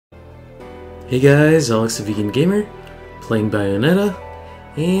Hey guys, Alex the Vegan Gamer, playing Bayonetta,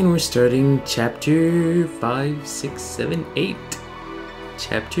 and we're starting chapter 5, 6, 7, 8.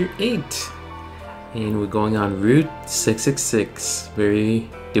 Chapter 8. And we're going on Route 666. Very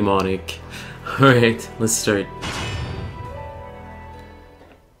demonic. Alright, let's start.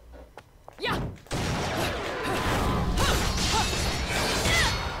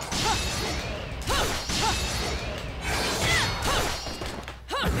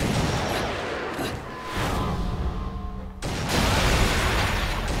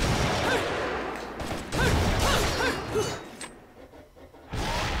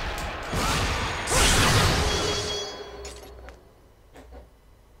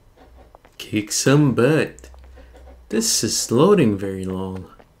 Kick some butt. This is loading very long.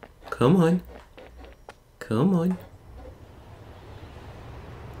 Come on. Come on.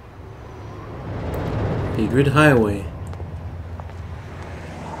 Big Highway.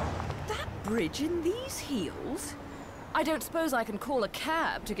 That bridge in these heels? I don't suppose I can call a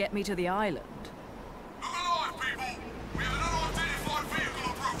cab to get me to the island. Look alive, people! We have an unidentified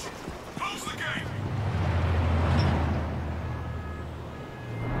vehicle approaching. Close the gate!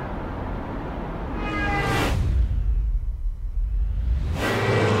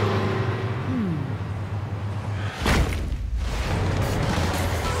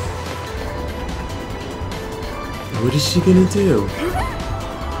 What is she gonna do?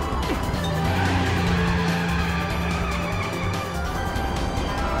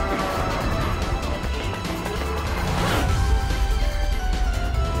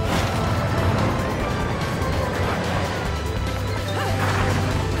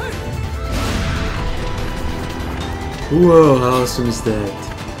 Whoa, how awesome is that?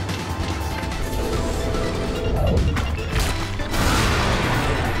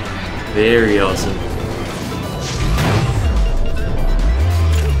 Very awesome.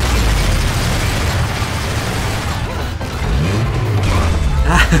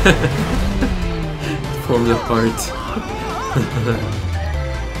 Formed apart.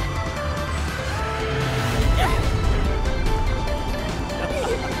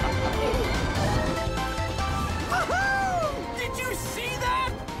 Did you see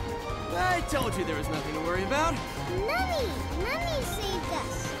that? I told you there was nothing to worry about. Mummy saved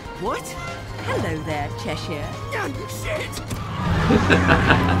us. What? Hello there, Cheshire. Shit!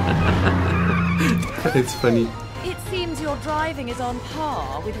 It's funny. It seems your driving is on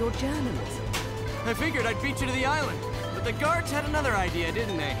par with your journalism. I figured I'd beat you to the island, but the guards had another idea,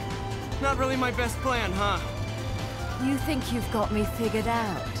 didn't they? Not really my best plan, huh? You think you've got me figured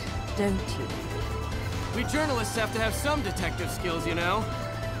out, don't you? We journalists have to have some detective skills, you know?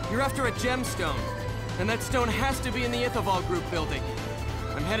 You're after a gemstone, and that stone has to be in the Ithoval Group building.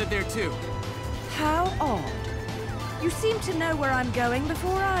 I'm headed there too. How odd. You seem to know where I'm going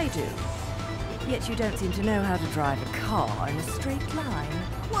before I do. Yet you don't seem to know how to drive a car in a straight line.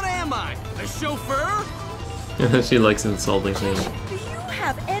 What am I? A chauffeur? She likes insulting me. Do you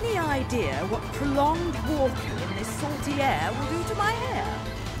have any idea what prolonged walking in this salty air will do to my hair?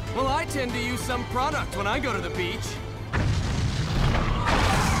 Well, I tend to use some product when I go to the beach.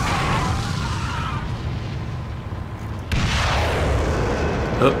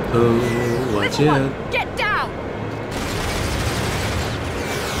 Uh-oh, watch out. Get down!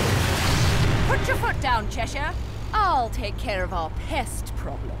 Put your foot down, Cheshire. I'll take care of our pest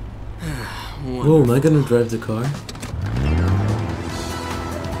problem. Whoa, am I gonna drive the car?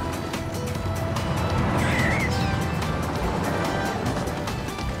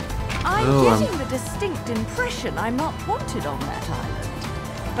 I'm getting the distinct impression I'm not wanted on that island.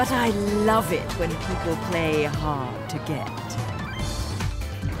 But I love it when people play hard to get.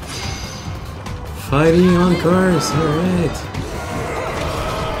 Fighting on cars, alright.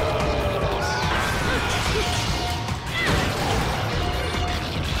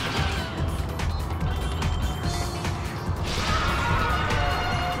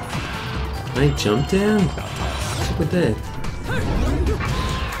 Can I jump down? What's up with that?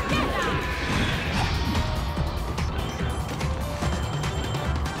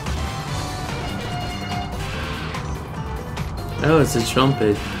 Oh, it's a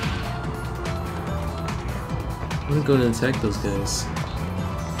trumpet. I'm gonna go and attack those guys.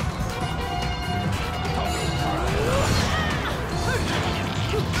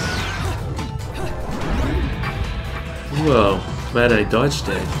 Whoa, glad I dodged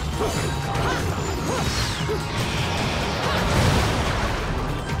that.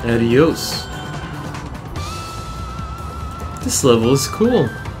 Adios. This level is cool.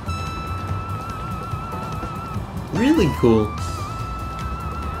 Really cool.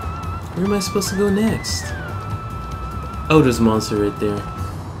 Where am I supposed to go next? Oh, there's a monster right there.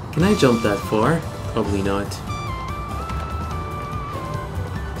 Can I jump that far? Probably not.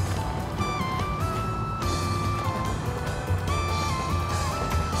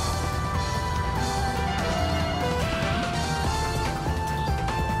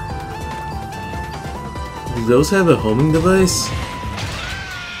 Do those have a homing device?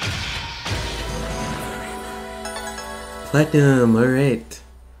 Platinum, alright.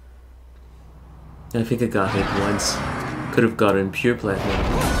 I think I got hit once. Could have gotten pure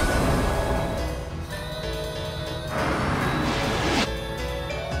platinum.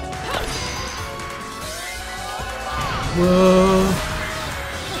 Whoa!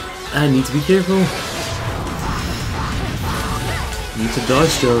 I need to be careful. Need to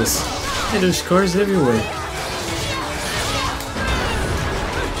dodge those. And there's cars everywhere.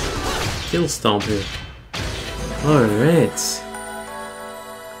 Kill Stomper. Alright.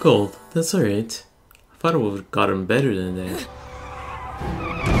 Gold, that's alright. I thought I would have gotten better than that.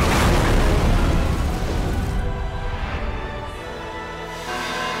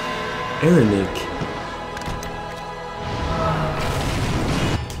 Irenic.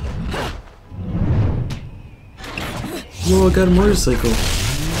 Whoa, I got a motorcycle.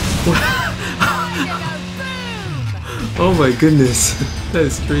 Oh my goodness, that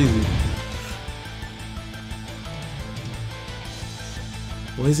is crazy.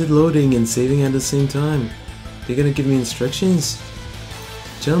 Why is it loading and saving at the same time? They're gonna give me instructions?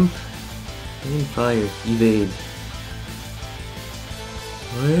 Jump and fire, evade.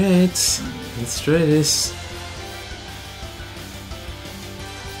 Alright, let's try this.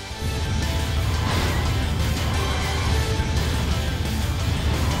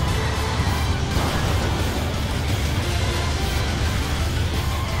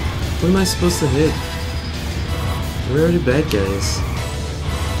 What am I supposed to hit? Where are the bad guys?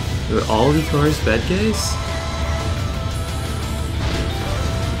 Are all the cars bad guys?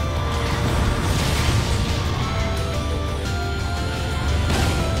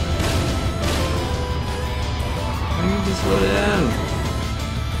 I need to slow down.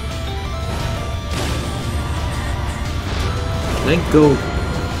 Let go.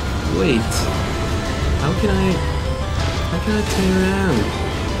 Wait. How can I turn around?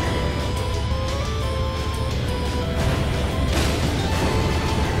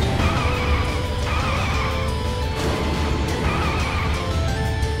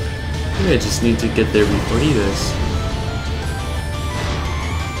 I just need to get there before he does.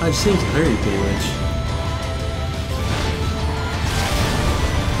 I just need to hurry pretty much.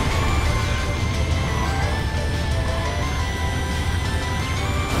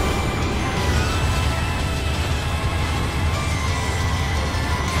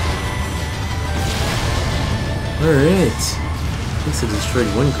 Alright. At least I destroyed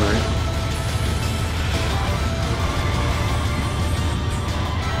one car.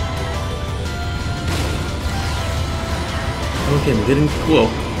 Okay, I'm getting... Whoa.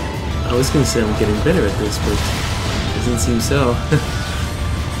 I was gonna say I'm getting better at this, but it doesn't seem so. I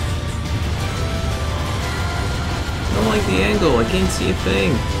don't like the angle. I can't see a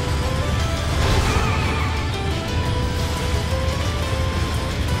thing.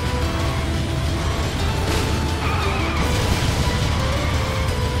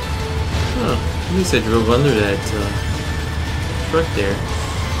 Oh, at least I drove under that truck there.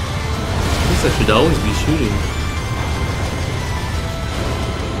 At least I should always be shooting.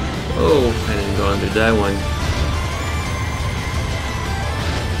 Oh, I didn't go under that one.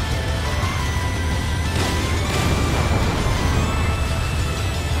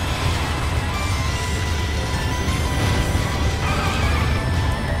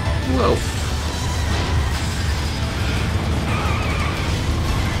 Whoa.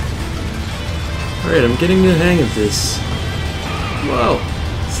 Alright, I'm getting the hang of this. Whoa,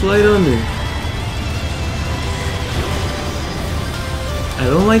 slide under. I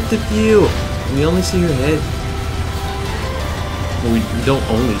don't like the view. We only see your head. Well, we don't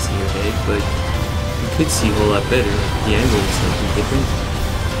only see your head, but we could see a whole lot better. The angle is something different.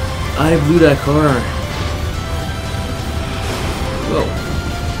 I blew that car. Whoa.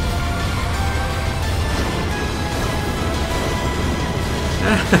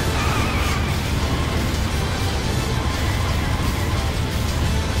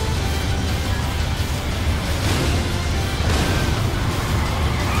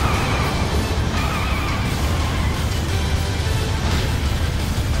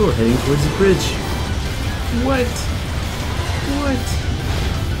 We're heading towards the bridge. What? What?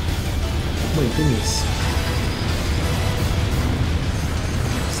 Oh my goodness.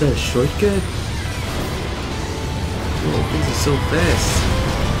 Is that a shortcut? Oh, things are so fast.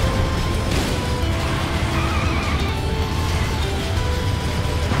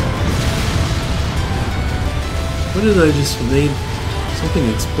 What did I just made? Something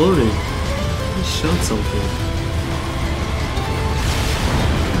exploded. I shot something.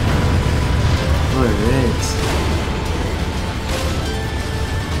 Alright.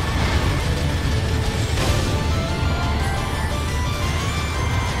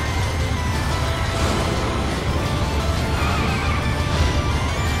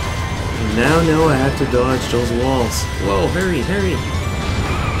 Now I have to dodge those walls. Whoa, hurry, hurry!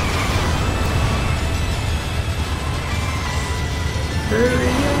 Hurry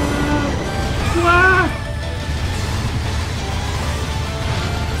up! Wah!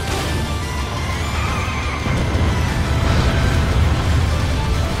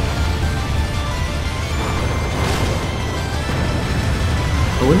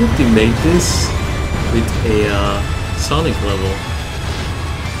 I wonder if they made this with a Sonic level.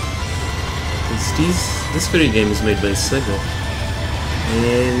 This video game is made by SEGA,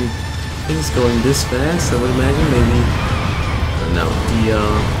 and things going this fast, I would imagine maybe, no,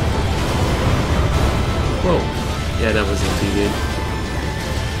 whoa, yeah, that wasn't too good.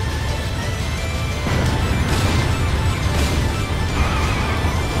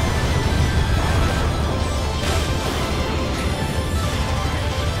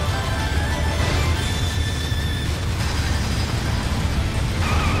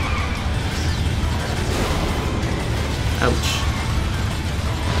 Ouch.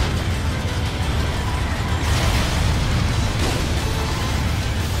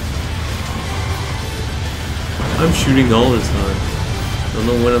 I'm shooting all the time. Don't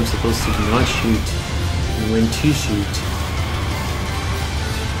know when I'm supposed to not shoot and when to shoot.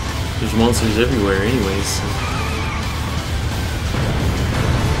 There's monsters everywhere anyways, so.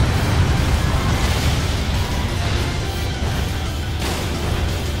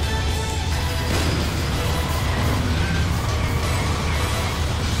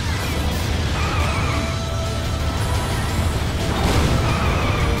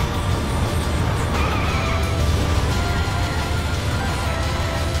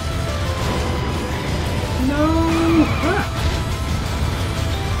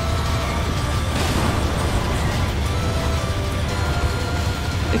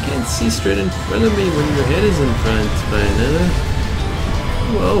 I can't see straight in front of me when your head is in front, Bayonetta.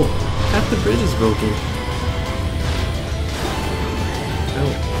 Whoa, half the bridge is broken.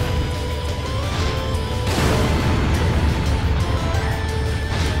 Oh.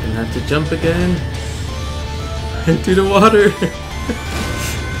 I'll have to jump again. Into the water.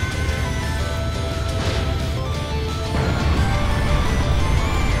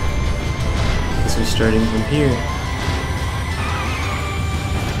 Guess we're starting from here.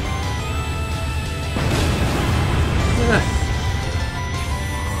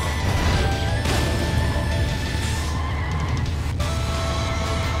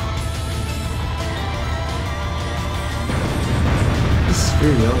 This is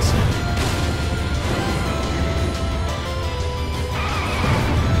very awesome.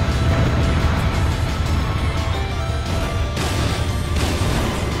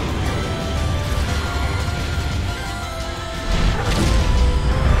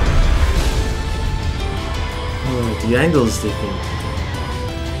 Oh, the angle is different.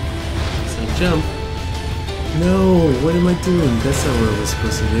 So jump. No, what am I doing? That's not what I was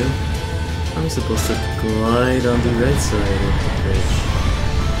supposed to do. I'm supposed to glide on the right side of the bridge.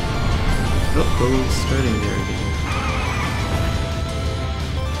 Uh-oh, starting there again.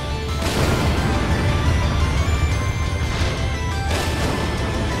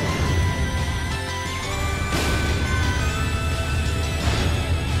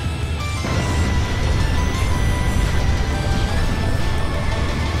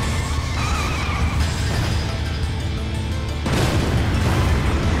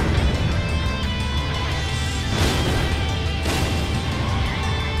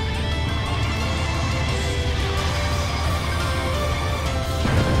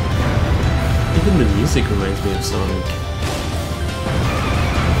 Even the music reminds me of Sonic.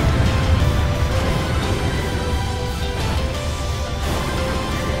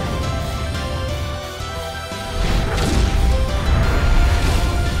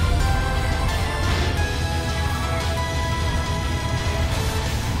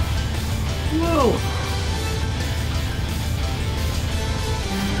 Whoa!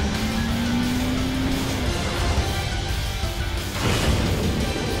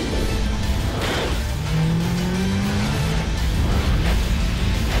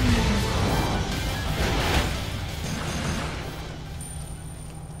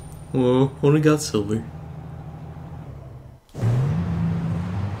 Whoa, only got silver.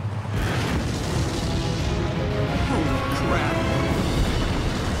 Holy crap!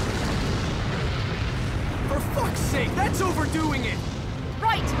 For fuck's sake, that's overdoing it!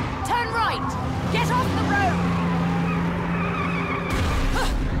 Right! Turn right! Get off the road!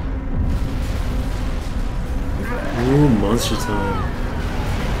 Ooh, monster time.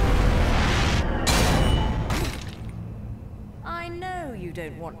 I know you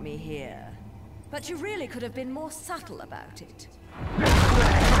don't want me here, but you really could have been more subtle about it.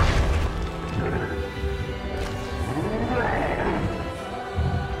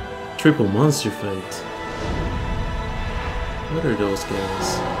 Triple monster fight. What are those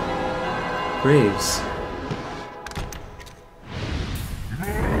guys? Graves.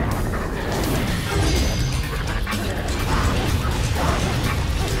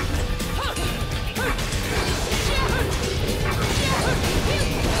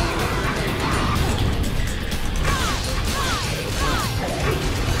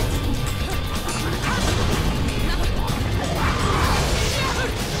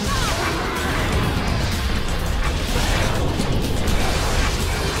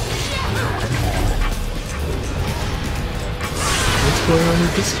 What's going on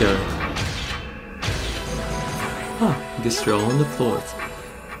with this guy? Huh, I guess they're all on the floor.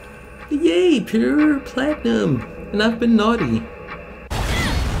 Yay, pure platinum! And I've been naughty.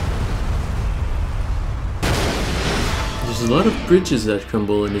 There's a lot of bridges that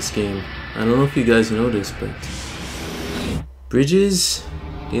crumble in this game. I don't know if you guys noticed, but bridges,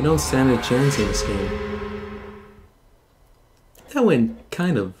 they don't stand a chance in this game. That went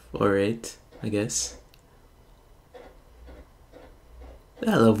kind of alright, I guess.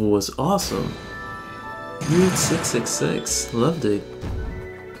 That level was awesome. Route 666, loved it.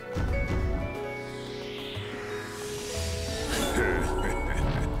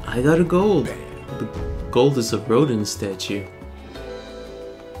 I got a gold. The gold is a rodent statue.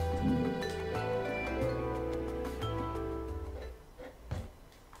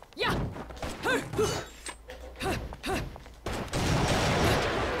 Yeah!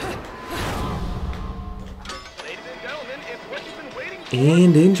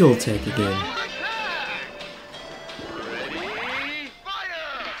 And angel attack again.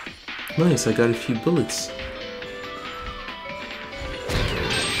 Nice, I got a few bullets.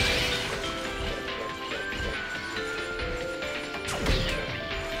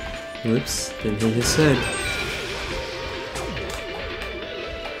 Whoops, didn't hit his head.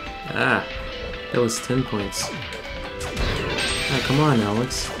 Ah, that was 10 points. Ah, come on,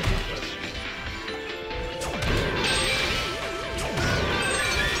 Alex.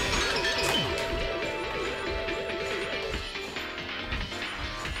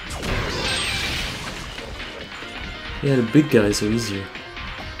 Yeah, the big guys are easier.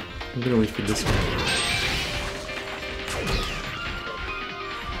 I'm gonna wait for this one.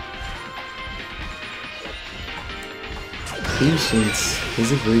 Patience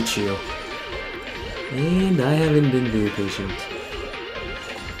is a virtue. And I haven't been very patient.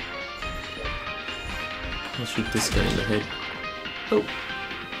 I'll shoot this guy in the head. Oh,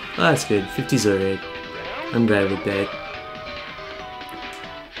 that's good. 50's alright. I'm glad with that.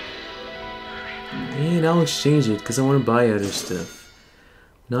 And I'll exchange it because I want to buy other stuff.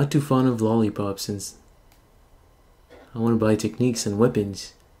 Not too fond of lollipops since I want to buy techniques and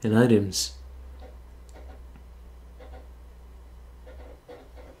weapons and items.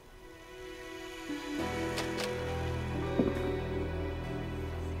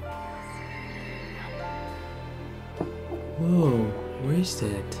 Whoa, where is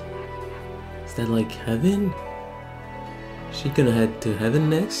that? Is that like heaven? Is she gonna head to heaven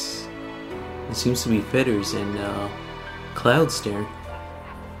next? It seems to be feathers and clouds there.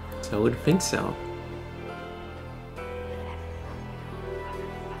 So I would think so.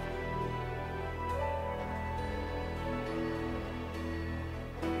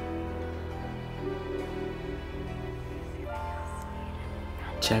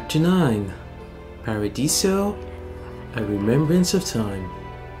 Chapter 9. Paradiso, A Remembrance of Time.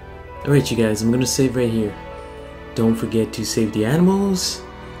 Alright you guys, I'm gonna save right here. Don't forget to save the animals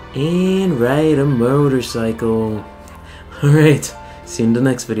and ride a motorcycle. Alright, see you in the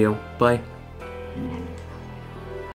next video. Bye.